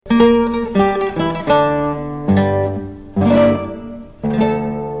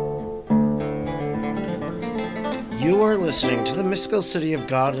Mystical City of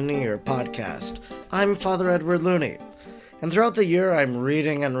God in a Year podcast. I'm Father Edward Looney, and throughout the year I'm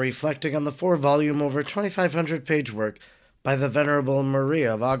reading and reflecting on the 4-volume, over 2,500-page work by the Venerable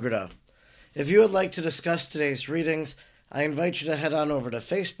Maria of Agreda. If you would like to discuss today's readings, I invite you to head on over to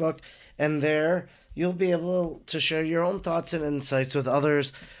Facebook, and there you'll be able to share your own thoughts and insights with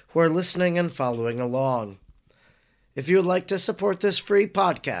others who are listening and following along. If you would like to support this free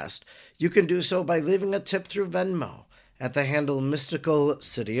podcast, you can do so by leaving a tip through Venmo at the handle Mystical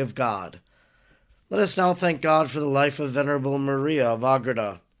City of God. Let us now thank God for the life of Venerable Maria of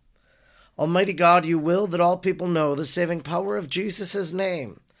Agreda. Almighty God, you will that all people know the saving power of Jesus'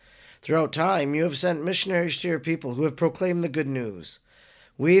 name. Throughout time, you have sent missionaries to your people who have proclaimed the good news.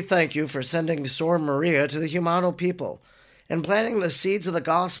 We thank you for sending Sor Maria to the Humano people and planting the seeds of the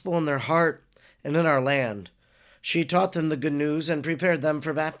gospel in their heart and in our land. She taught them the good news and prepared them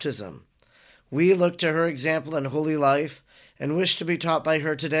for baptism. We look to her example and holy life and wish to be taught by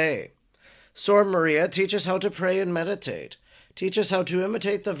her today. Sor Maria, teach us how to pray and meditate. Teach us how to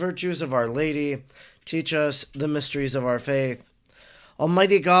imitate the virtues of Our Lady. Teach us the mysteries of our faith.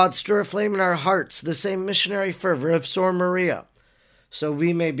 Almighty God, stir aflame in our hearts the same missionary fervor of Sor Maria, so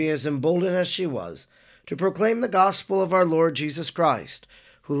we may be as emboldened as she was to proclaim the gospel of our Lord Jesus Christ,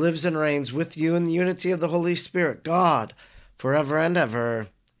 who lives and reigns with you in the unity of the Holy Spirit, God, forever and ever.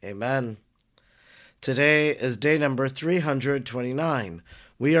 Amen. Today is day number 329.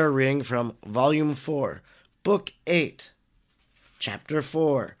 We are reading from Volume 4, Book 8, Chapter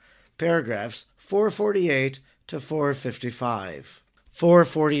 4, paragraphs 448 to 455.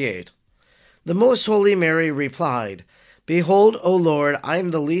 448. The Most Holy Mary replied, Behold, O Lord, I am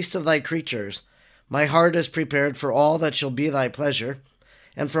the least of thy creatures. My heart is prepared for all that shall be thy pleasure,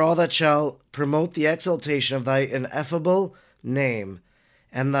 and for all that shall promote the exaltation of thy ineffable name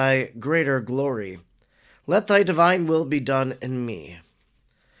and thy greater glory. Let thy divine will be done in me.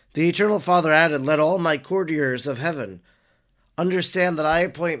 The Eternal Father added, Let all my courtiers of heaven understand that I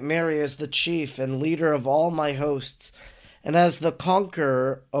appoint Mary as the chief and leader of all my hosts, and as the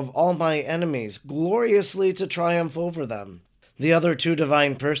conqueror of all my enemies, gloriously to triumph over them. The other two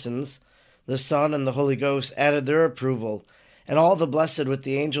divine persons, the Son and the Holy Ghost, added their approval, and all the blessed with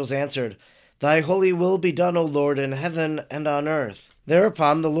the angels answered, Thy holy will be done, O Lord, in heaven and on earth.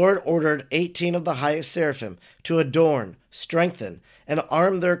 Thereupon the Lord ordered 18 of the highest seraphim to adorn, strengthen, and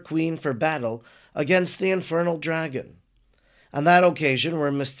arm their queen for battle against the infernal dragon. On that occasion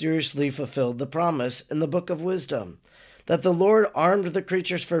were mysteriously fulfilled the promise in the Book of Wisdom, that the Lord armed the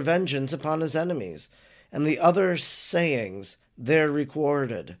creatures for vengeance upon his enemies, and the other sayings there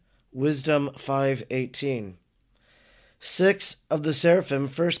recorded. Wisdom 5:18. 6 of the seraphim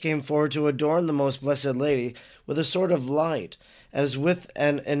first came forward to adorn the Most Blessed Lady with a sort of light, as with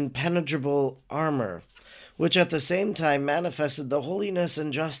an impenetrable armor, which at the same time manifested the holiness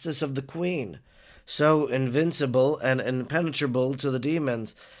and justice of the Queen, so invincible and impenetrable to the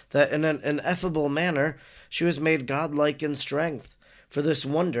demons, that in an ineffable manner she was made godlike in strength. For this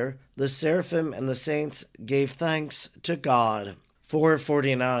wonder the seraphim and the saints gave thanks to God.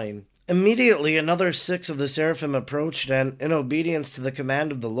 449. Immediately another 6 of the seraphim approached, and in obedience to the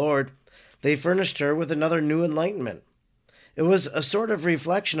command of the Lord, they furnished her with another new enlightenment. It was a sort of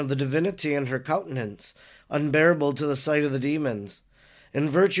reflection of the divinity in her countenance, unbearable to the sight of the demons. In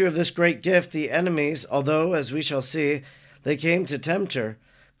virtue of this great gift, the enemies, although, as we shall see, they came to tempt her,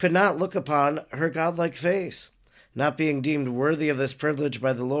 could not look upon her godlike face. Not being deemed worthy of this privilege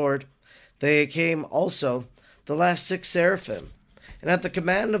by the Lord, they came also, the last 6 seraphim, and at the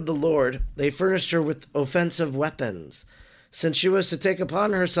command of the Lord they furnished her with offensive weapons, since she was to take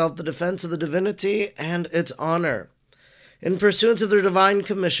upon herself the defense of the divinity and its honor. In pursuance of their divine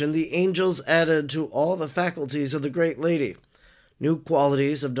commission, the angels added to all the faculties of the great lady new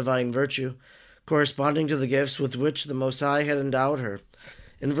qualities of divine virtue, corresponding to the gifts with which the Most High had endowed her.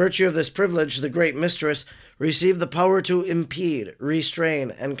 In virtue of this privilege, the great mistress received the power to impede,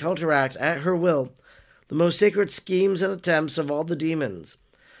 restrain, and counteract at her will the most sacred schemes and attempts of all the demons,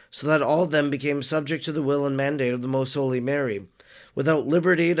 so that all of them became subject to the will and mandate of the Most Holy Mary, without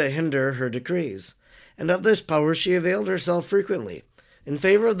liberty to hinder her decrees. And of this power she availed herself frequently, in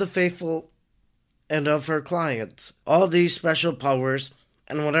favor of the faithful and of her clients. All these special powers,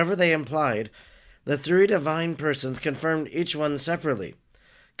 and whatever they implied, the 3 divine persons confirmed each one separately,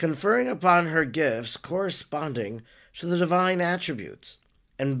 conferring upon her gifts corresponding to the divine attributes,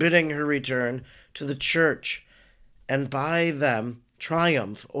 and bidding her return to the church, and by them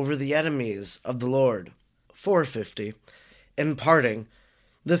triumph over the enemies of the Lord. 450. In parting,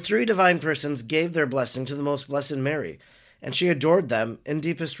 the 3 divine persons gave their blessing to the Most Blessed Mary, and she adored them in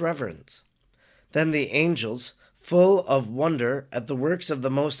deepest reverence. Then the angels, full of wonder at the works of the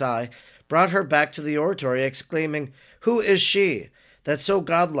Most High, brought her back to the oratory, exclaiming, "Who is she that so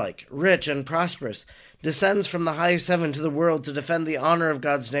godlike, rich, and prosperous descends from the highest heaven to the world to defend the honor of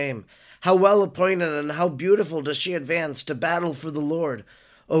God's name? How well appointed and how beautiful does she advance to battle for the Lord!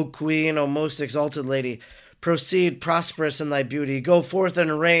 O Queen, O most exalted Lady, proceed prosperous in thy beauty. Go forth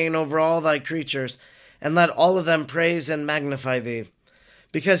and reign over all thy creatures, and let all of them praise and magnify thee,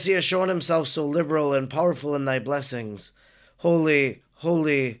 because he has shown himself so liberal and powerful in thy blessings. Holy,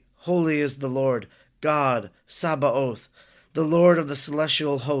 holy, holy is the Lord, God, Sabaoth, the Lord of the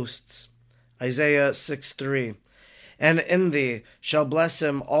celestial hosts." Isaiah 6:3. "And in thee shall bless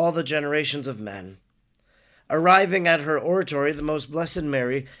him all the generations of men." Arriving at her oratory, the Most Blessed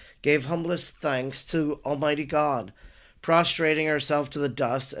Mary gave humblest thanks to Almighty God, prostrating herself to the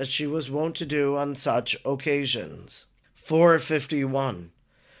dust as she was wont to do on such occasions. 451.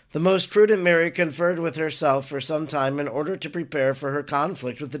 The most prudent Mary conferred with herself for some time in order to prepare for her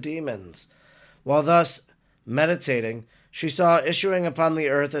conflict with the demons. While thus meditating, she saw issuing upon the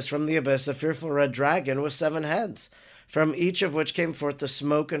earth as from the abyss a fearful red dragon with 7 heads, from each of which came forth the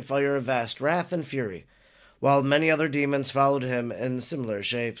smoke and fire of vast wrath and fury, while many other demons followed him in similar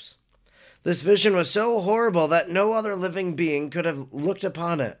shapes. This vision was so horrible that no other living being could have looked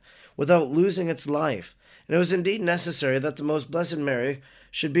upon it without losing its life, and it was indeed necessary that the Most Blessed Mary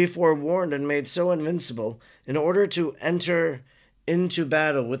should be forewarned and made so invincible in order to enter into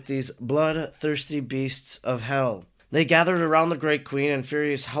battle with these blood-thirsty beasts of hell. They gathered around the great queen in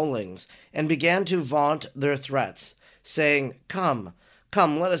furious howlings, and began to vaunt their threats, saying, "Come,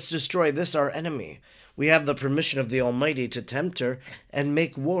 come, let us destroy this our enemy. We have the permission of the Almighty to tempt her and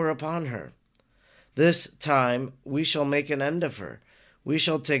make war upon her. This time we shall make an end of her. We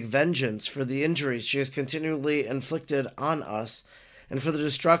shall take vengeance for the injuries she has continually inflicted on us, and for the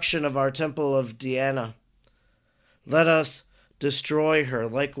destruction of our temple of Diana. Let us destroy her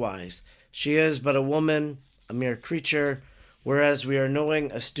likewise. She is but a woman, a mere creature, whereas we are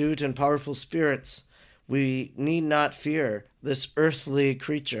knowing, astute, and powerful spirits. We need not fear this earthly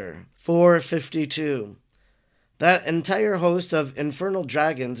creature." 452. That entire host of infernal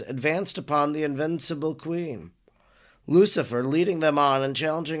dragons advanced upon the invincible queen, Lucifer leading them on and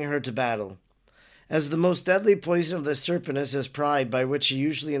challenging her to battle. As the most deadly poison of this serpent is his pride, by which he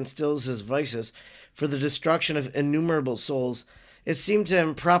usually instills his vices for the destruction of innumerable souls, it seemed to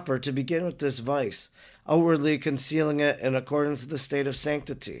him proper to begin with this vice, outwardly concealing it in accordance with the state of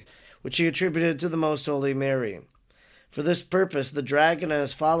sanctity, which he attributed to the Most Holy Mary. For this purpose, the dragon and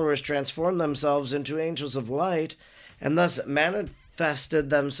his followers transformed themselves into angels of light, and thus manifested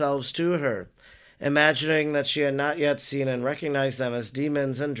themselves to her, imagining that she had not yet seen and recognized them as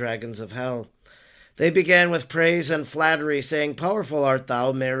demons and dragons of hell. They began with praise and flattery, saying, "Powerful art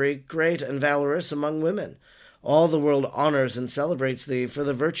thou, Mary, great and valorous among women. All the world honors and celebrates thee for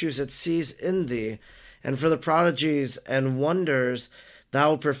the virtues it sees in thee, and for the prodigies and wonders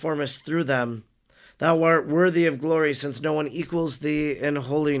thou performest through them. Thou art worthy of glory, since no one equals thee in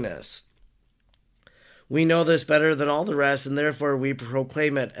holiness. We know this better than all the rest, and therefore we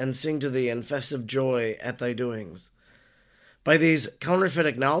proclaim it and sing to thee in festive joy at thy doings." By these counterfeit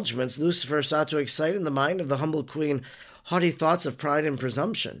acknowledgments, Lucifer sought to excite in the mind of the humble queen haughty thoughts of pride and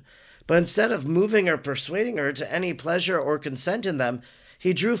presumption. But instead of moving or persuading her to any pleasure or consent in them,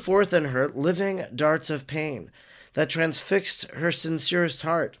 he drew forth in her living darts of pain that transfixed her sincerest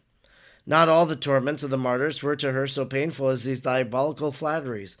heart. Not all the torments of the martyrs were to her so painful as these diabolical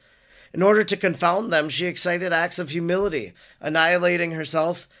flatteries. In order to confound them, she excited acts of humility, annihilating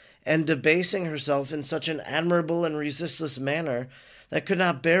herself and debasing herself in such an admirable and resistless manner that could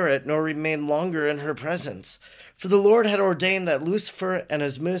not bear it nor remain longer in her presence. For the Lord had ordained that Lucifer and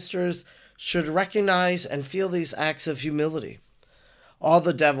his ministers should recognize and feel these acts of humility. All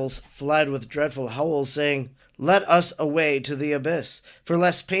the devils fled with dreadful howls, saying, "Let us away to the abyss, for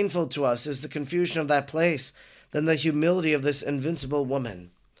less painful to us is the confusion of that place than the humility of this invincible woman."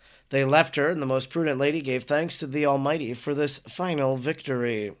 They left her, and the most prudent lady gave thanks to the Almighty for this final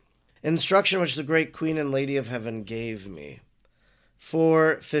victory. Instruction which the great Queen and Lady of Heaven gave me.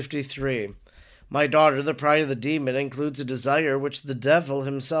 453. My daughter, the pride of the demon includes a desire which the devil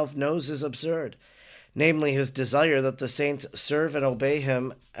himself knows is absurd, namely his desire that the saints serve and obey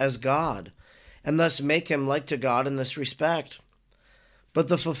him as God, and thus make him like to God in this respect. But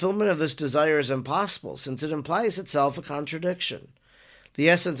the fulfillment of this desire is impossible, since it implies itself a contradiction. The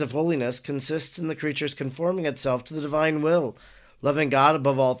essence of holiness consists in the creature's conforming itself to the divine will, loving God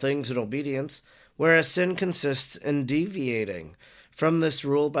above all things in obedience, whereas sin consists in deviating from this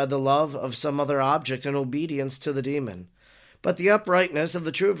rule by the love of some other object and obedience to the demon. But the uprightness of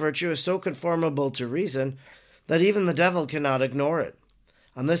the true virtue is so conformable to reason that even the devil cannot ignore it.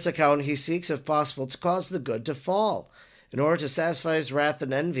 On this account he seeks, if possible, to cause the good to fall, in order to satisfy his wrath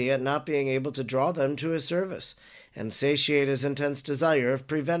and envy at not being able to draw them to his service, and satiate his intense desire of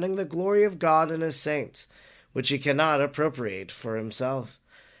preventing the glory of God and his saints, which he cannot appropriate for himself.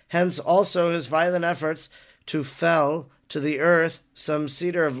 Hence also his violent efforts to fell to the earth some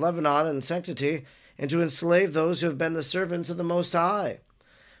cedar of Lebanon in sanctity, and to enslave those who have been the servants of the Most High.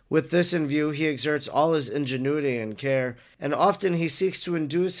 With this in view, he exerts all his ingenuity and care, and often he seeks to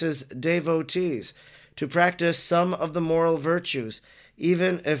induce his devotees to practice some of the moral virtues,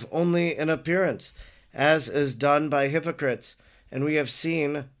 even if only in appearance, as is done by hypocrites, and we have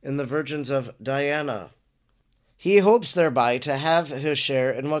seen in the virgins of Diana. He hopes thereby to have his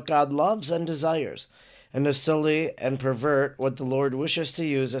share in what God loves and desires, and to sully and pervert what the Lord wishes to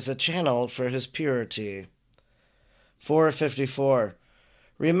use as a channel for his purity. 454.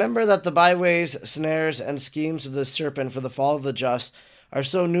 Remember that the byways, snares, and schemes of the serpent for the fall of the just are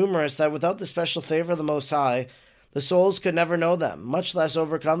so numerous that without the special favor of the Most High, the souls could never know them, much less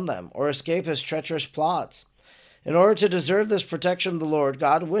overcome them, or escape his treacherous plots. In order to deserve this protection of the Lord,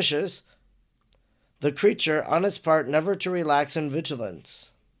 God wishes the creature, on its part, never to relax in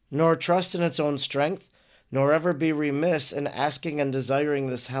vigilance, nor trust in its own strength, nor ever be remiss in asking and desiring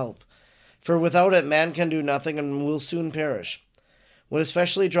this help. For without it man can do nothing and will soon perish. What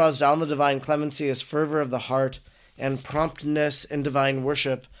especially draws down the divine clemency is fervor of the heart and promptness in divine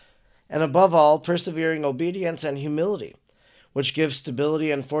worship, and above all, persevering obedience and humility, which gives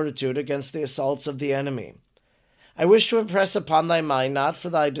stability and fortitude against the assaults of the enemy. I wish to impress upon thy mind, not for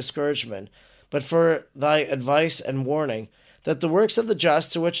thy discouragement, but for thy advice and warning, that the works of the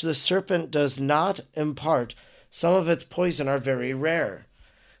just to which the serpent does not impart some of its poison are very rare.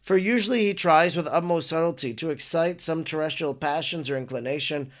 For usually he tries with utmost subtlety to excite some terrestrial passions or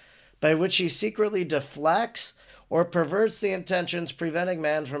inclination, by which he secretly deflects or perverts the intentions, preventing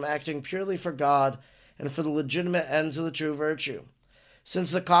man from acting purely for God and for the legitimate ends of the true virtue.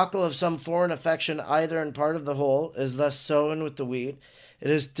 Since the cockle of some foreign affection, either in part of the whole, is thus sown with the wheat, it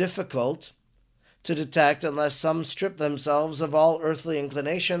is difficult to detect unless some strip themselves of all earthly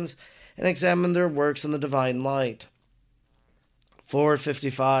inclinations and examine their works in the divine light.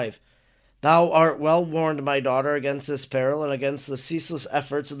 455. Thou art well warned, my daughter, against this peril and against the ceaseless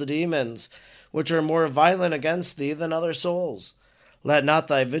efforts of the demons, which are more violent against thee than other souls. Let not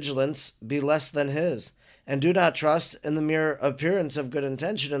thy vigilance be less than his, and do not trust in the mere appearance of good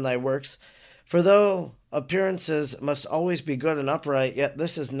intention in thy works, for though appearances must always be good and upright, yet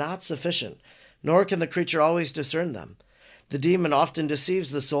this is not sufficient, nor can the creature always discern them. The demon often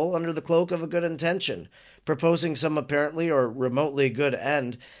deceives the soul under the cloak of a good intention, proposing some apparently or remotely good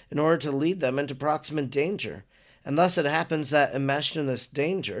end in order to lead them into proximate danger. And thus it happens that, enmeshed in this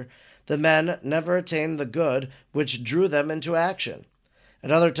danger, the men never attain the good which drew them into action.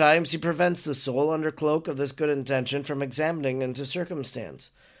 At other times he prevents the soul under cloak of this good intention from examining into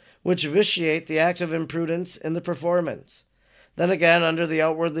circumstance, which vitiate the act of imprudence in the performance. Then again, under the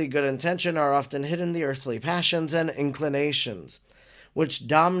outwardly good intention are often hidden the earthly passions and inclinations, which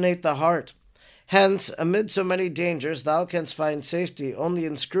dominate the heart. Hence, amid so many dangers, thou canst find safety only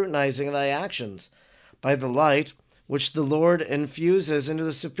in scrutinizing thy actions, by the light which the Lord infuses into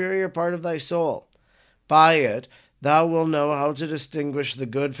the superior part of thy soul. By it thou wilt know how to distinguish the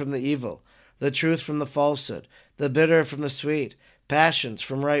good from the evil, the truth from the falsehood, the bitter from the sweet, passions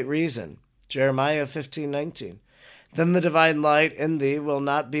from right reason. Jeremiah 15:19. Then the divine light in thee will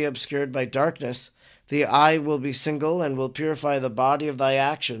not be obscured by darkness. The eye will be single and will purify the body of thy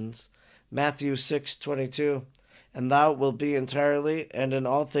actions. Matthew 6:22. And thou wilt be entirely and in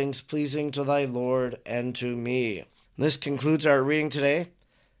all things pleasing to thy Lord and to me. This concludes our reading today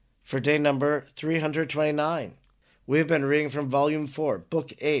for day number 329. We've been reading from Volume 4,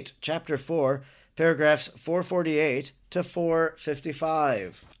 Book 8, Chapter 4, paragraphs 448 to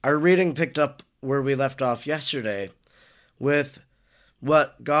 455. Our reading picked up where we left off yesterday, with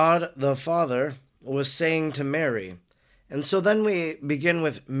what God the Father was saying to Mary. And so then we begin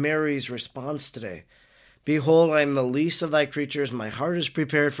with Mary's response today. Behold, I am the least of thy creatures. My heart is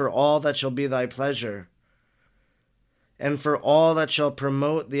prepared for all that shall be thy pleasure, and for all that shall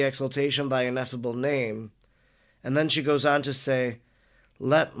promote the exaltation of thy ineffable name. And then she goes on to say,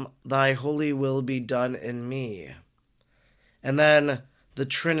 let thy holy will be done in me. And then the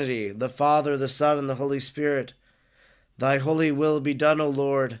Trinity, the Father, the Son, and the Holy Spirit. Thy holy will be done, O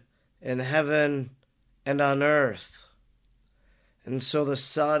Lord, in heaven and on earth. And so the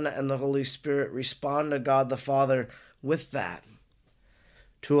Son and the Holy Spirit respond to God the Father with that,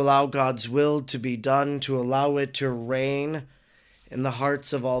 to allow God's will to be done, to allow it to reign in the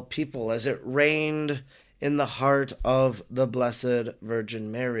hearts of all people, as it reigned in the heart of the Blessed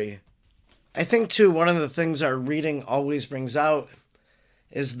Virgin Mary. I think, too, one of the things our reading always brings out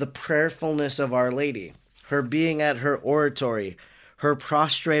is the prayerfulness of Our Lady, her being at her oratory, her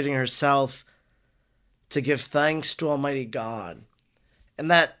prostrating herself to give thanks to Almighty God. And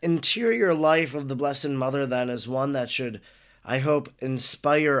that interior life of the Blessed Mother, then, is one that should, I hope,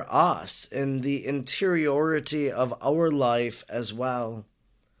 inspire us in the interiority of our life as well.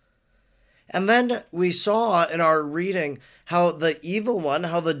 And then we saw in our reading how the evil one,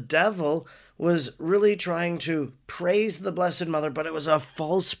 how the devil was really trying to praise the Blessed Mother, but it was a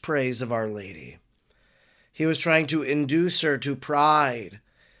false praise of Our Lady. He was trying to induce her to pride.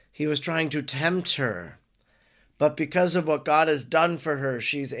 He was trying to tempt her. But because of what God has done for her,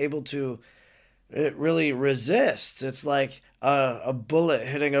 she's able to really resist. It's like a bullet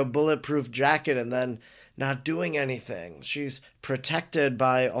hitting a bulletproof jacket and then not doing anything. She's protected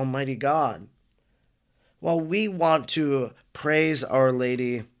by Almighty God. Well, we want to praise Our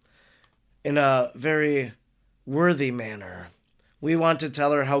Lady in a very worthy manner. We want to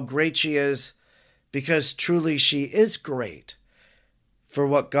tell her how great she is, because truly she is great for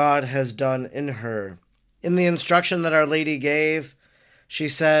what God has done in her. In the instruction that Our Lady gave, she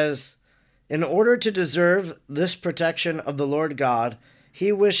says, "In order to deserve this protection of the Lord God,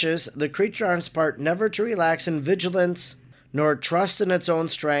 He wishes the creature on its part never to relax in vigilance, nor trust in its own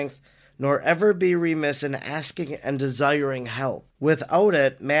strength, nor ever be remiss in asking and desiring help. Without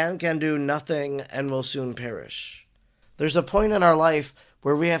it, man can do nothing and will soon perish." There's a point in our life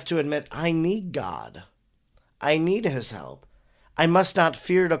where we have to admit, I need God. I need His help. I must not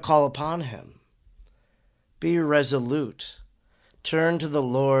fear to call upon Him. Be resolute. Turn to the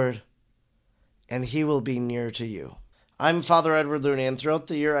Lord, and He will be near to you. I'm Father Edward Looney, and throughout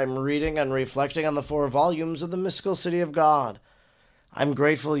the year I'm reading and reflecting on the 4 volumes of the Mystical City of God. I'm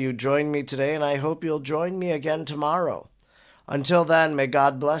grateful you joined me today, and I hope you'll join me again tomorrow. Until then, may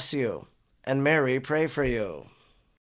God bless you, and Mary pray for you.